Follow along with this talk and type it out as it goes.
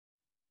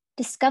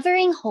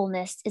Discovering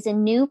Wholeness is a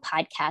new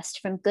podcast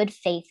from Good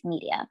Faith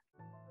Media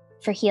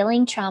for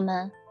healing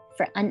trauma,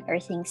 for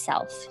unearthing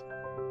self.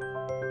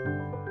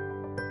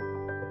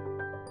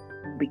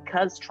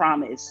 Because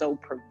trauma is so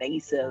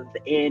pervasive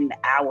in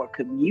our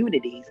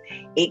communities,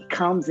 it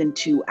comes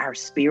into our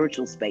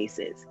spiritual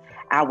spaces,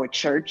 our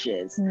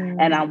churches.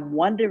 And I'm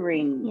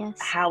wondering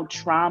how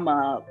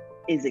trauma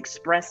is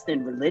expressed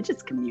in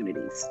religious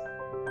communities.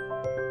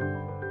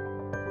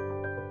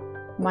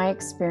 My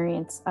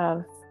experience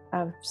of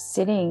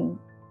sitting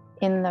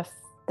in the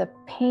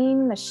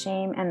pain, the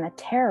shame, and the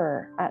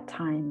terror at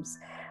times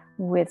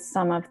with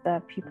some of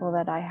the people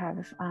that I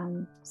have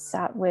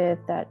sat with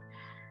that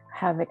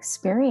have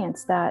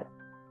experienced that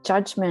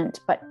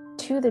judgment, but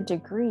to the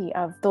degree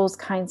of those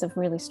kinds of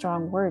really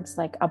strong words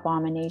like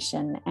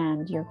abomination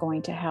and you're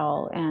going to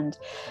hell. And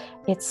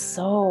it's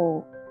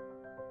so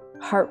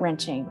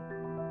heart-wrenching.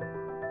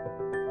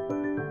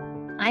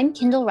 I'm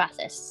Kindle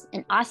Rothis,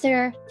 an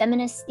author,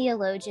 feminist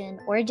theologian,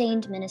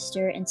 ordained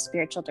minister, and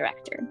spiritual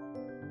director.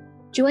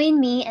 Join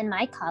me and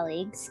my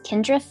colleagues,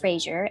 Kendra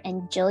Frazier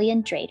and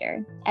Jillian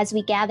Drader, as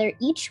we gather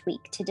each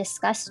week to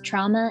discuss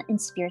trauma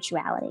and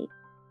spirituality,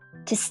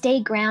 to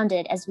stay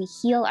grounded as we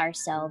heal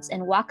ourselves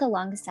and walk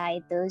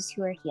alongside those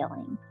who are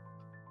healing.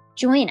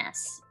 Join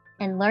us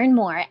and learn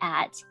more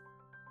at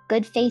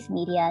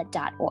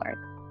goodfaithmedia.org.